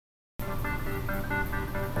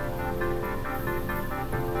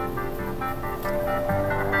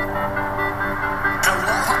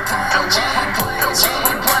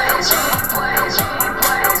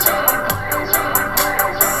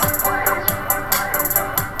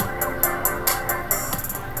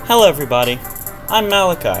Hello everybody, I'm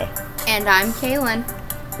Malachi. And I'm Kaylin.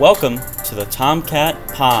 Welcome to the Tomcat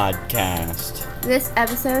Podcast. This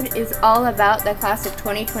episode is all about the class of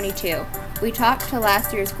 2022. We talked to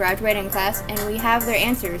last year's graduating class and we have their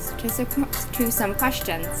answers to some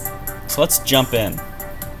questions. So let's jump in.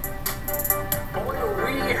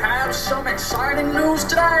 We have some exciting news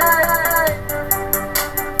today!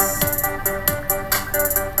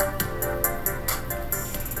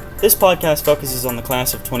 This podcast focuses on the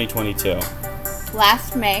class of 2022.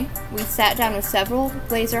 Last May, we sat down with several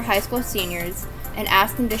Blazer High School seniors and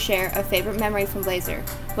asked them to share a favorite memory from Blazer,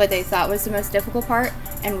 what they thought was the most difficult part,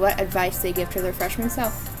 and what advice they give to their freshman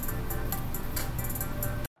self.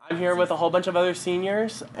 I'm here with a whole bunch of other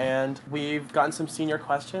seniors, and we've gotten some senior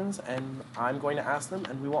questions, and I'm going to ask them,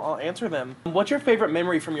 and we will all answer them. What's your favorite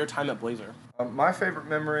memory from your time at Blazer? My favorite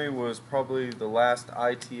memory was probably the last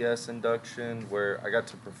ITS induction where I got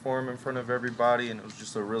to perform in front of everybody, and it was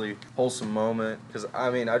just a really wholesome moment because,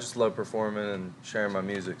 I just love performing and sharing my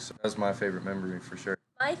music, so that's my favorite memory for sure.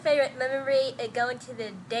 My favorite memory is going to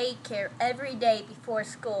the daycare every day before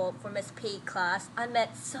school for Miss P class. I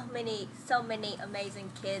met so many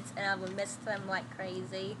amazing kids, and I would miss them like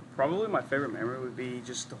crazy. Probably my favorite memory would be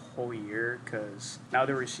just the whole year, because now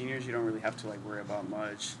that we're seniors, you don't really have to worry about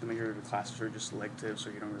much. The majority of the classes are just elective,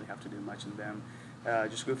 so you don't really have to do much in them.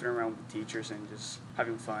 Just goofing around with the teachers and just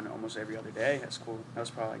having fun almost every other day at school. That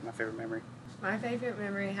was probably my favorite memory. My favorite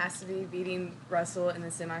memory has to be beating Russell in the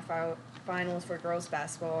semifinals for girls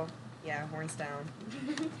basketball. Yeah, horns down.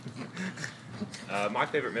 My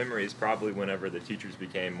favorite memory is probably whenever the teachers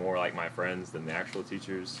became more like my friends than the actual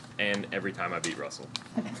teachers, and every time I beat Russell.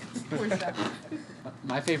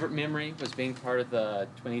 My favorite memory was being part of the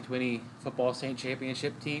 2020 football state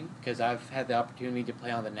championship team because I've had the opportunity to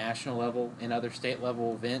play on the national level and other state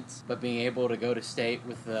level events, but being able to go to state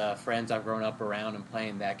with the friends I've grown up around and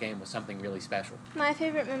playing that game was something really special. My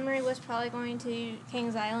favorite memory was probably going to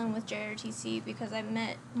Kings Island with JRTC because I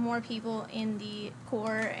met more people in the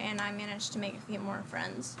corps and I managed to make a few more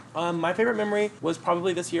friends. My favorite memory was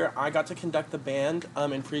probably this year I got to conduct the band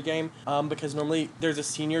in pregame because normally there's a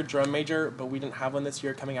senior drum major, but we didn't have one this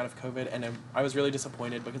year coming out of COVID, and I was really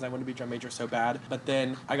disappointed because I wanted to be drum major so bad. But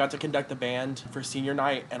then I got to conduct the band for senior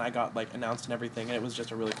night, and I got announced and everything, and it was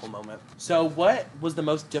just a really cool moment. So what was the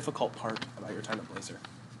most difficult part about your time at Blazer?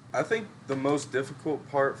 I think the most difficult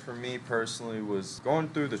part for me personally was going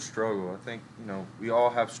through the struggle. I think, we all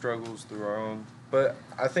have struggles through our own, but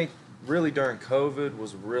I think really during COVID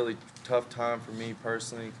was a really tough time for me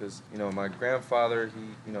personally because, my grandfather,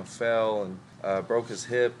 he, fell and broke his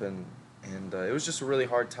hip, and it was just a really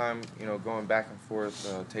hard time, going back and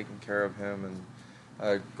forth, taking care of him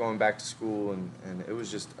and going back to school, and it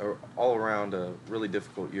was just all around a really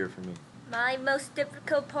difficult year for me. My most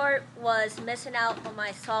difficult part was missing out on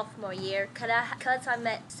my sophomore year because I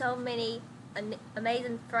met so many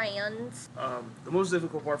amazing friends. The most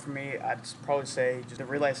difficult part for me, I'd probably say just the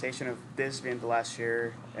realization of this being the last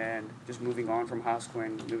year and just moving on from high school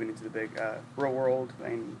and moving into the big real world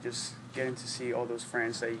and just getting to see all those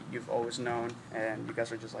friends that you've always known and you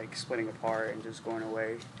guys are just splitting apart and just going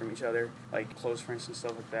away from each other, close friends and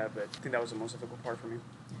stuff like that. But I think that was the most difficult part for me.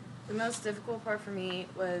 The most difficult part for me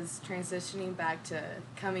was transitioning back to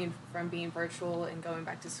coming from being virtual and going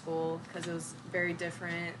back to school because it was very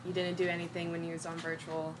different. You didn't do anything when you was on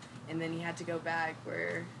virtual, and then you had to go back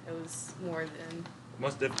where it was more than... The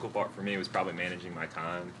most difficult part for me was probably managing my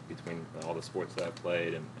time between all the sports that I've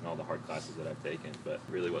played and all the hard classes that I've taken, but it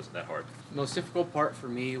really wasn't that hard. The most difficult part for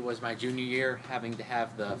me was my junior year, having to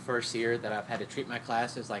have the first year that I've had to treat my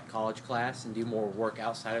classes like college class and do more work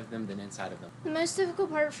outside of them than inside of them. The most difficult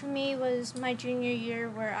part for me was my junior year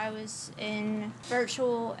where I was in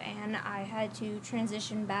virtual and I had to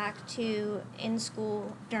transition back to in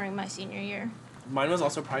school during my senior year. Mine was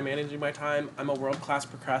also probably managing my time. I'm a world-class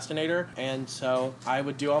procrastinator, and so I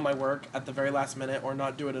would do all my work at the very last minute or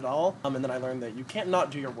not do it at all. And then I learned that you can't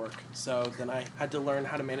not do your work. So then I had to learn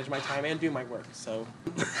how to manage my time and do my work. So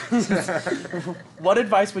what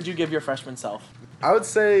advice would you give your freshman self? I would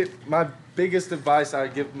say my biggest advice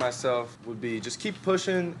I'd give myself would be just keep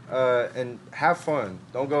pushing and have fun.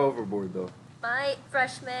 Don't go overboard, though. My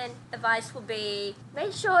freshman advice will be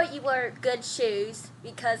make sure you wear good shoes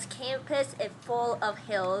because campus is full of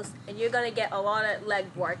hills and you're going to get a lot of leg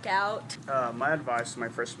workout. My advice to my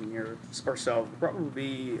freshman year or so would probably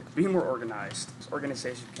be being more organized.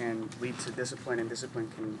 Organization can lead to discipline and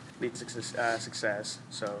discipline can lead to success.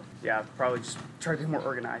 So yeah, probably just try to be more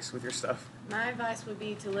organized with your stuff. My advice would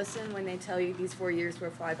be to listen when they tell you these 4 years will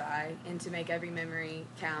fly by and to make every memory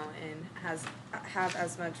count and have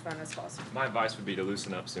as much fun as possible. My advice would be to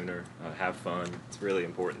loosen up sooner, have fun. It's really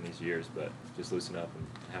important these years, but just loosen up and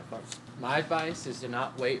have fun. My advice is to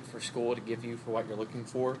not wait for school to give you for what you're looking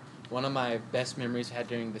for. One of my best memories I had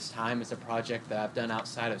during this time is a project that I've done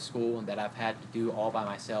outside of school and that I've had to do all by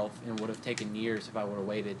myself and would have taken years if I would have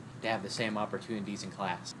waited to have the same opportunities in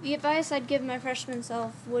class. The advice I'd give my freshman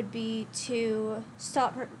self would be to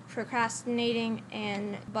stop procrastinating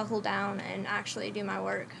and buckle down and actually do my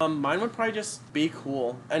work. Mine would probably just be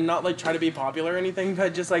cool and not like try to be popular or anything,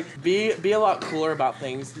 but just like be a lot cooler about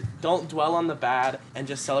things. Don't dwell on the bad and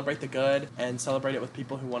just celebrate the good and celebrate it with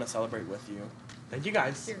people who want to celebrate with you. Thank you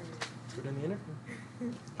guys. We're doing the interview.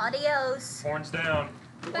 Adios. Horns down.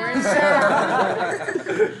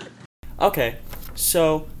 Okay,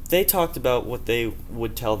 so they talked about what they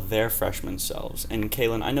would tell their freshman selves. And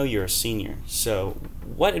Kaylin, I know you're a senior, so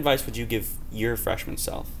what advice would you give your freshman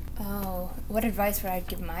self? Oh, what advice would I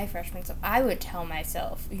give my freshman self? I would tell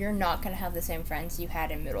myself, you're not going to have the same friends you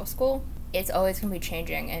had in middle school. It's always going to be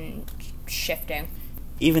changing and shifting.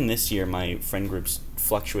 Even this year, my friend groups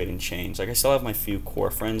fluctuate and change. Like, I still have my few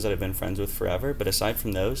core friends that I've been friends with forever, but aside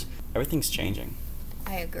from those, everything's changing.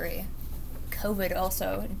 I agree. COVID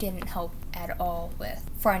also didn't help at all with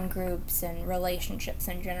friend groups and relationships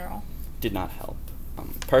in general. Did not help.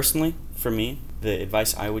 Personally, for me, the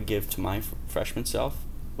advice I would give to my freshman self,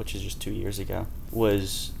 which is just 2 years ago,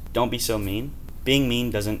 was don't be so mean. Being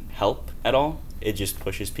mean doesn't help at all. It just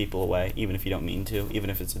pushes people away, even if you don't mean to, even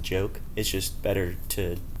if it's a joke. It's just better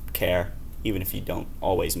to care, even if you don't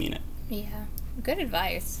always mean it. Yeah, good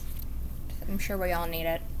advice. I'm sure we all need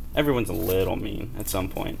it. Everyone's a little mean at some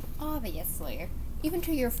point. Obviously. Even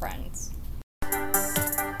to your friends.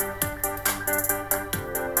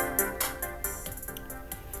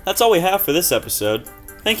 That's all we have for this episode.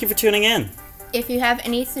 Thank you for tuning in. If you have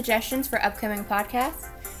any suggestions for upcoming podcasts,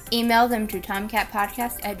 email them to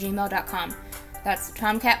tomcatpodcast@gmail.com. That's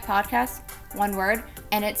Tomcat Podcast, one word,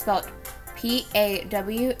 and it's spelled PAWDCAST.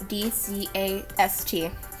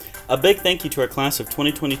 A big thank you to our class of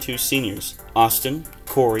 2022 seniors, Austin,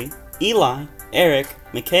 Corey, Eli, Eric,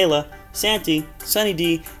 Michaela, Santi, Sunny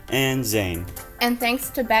D, and Zane. And thanks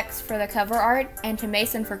to Bex for the cover art and to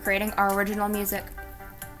Mason for creating our original music.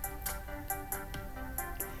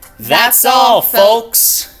 That's all,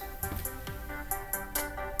 folks!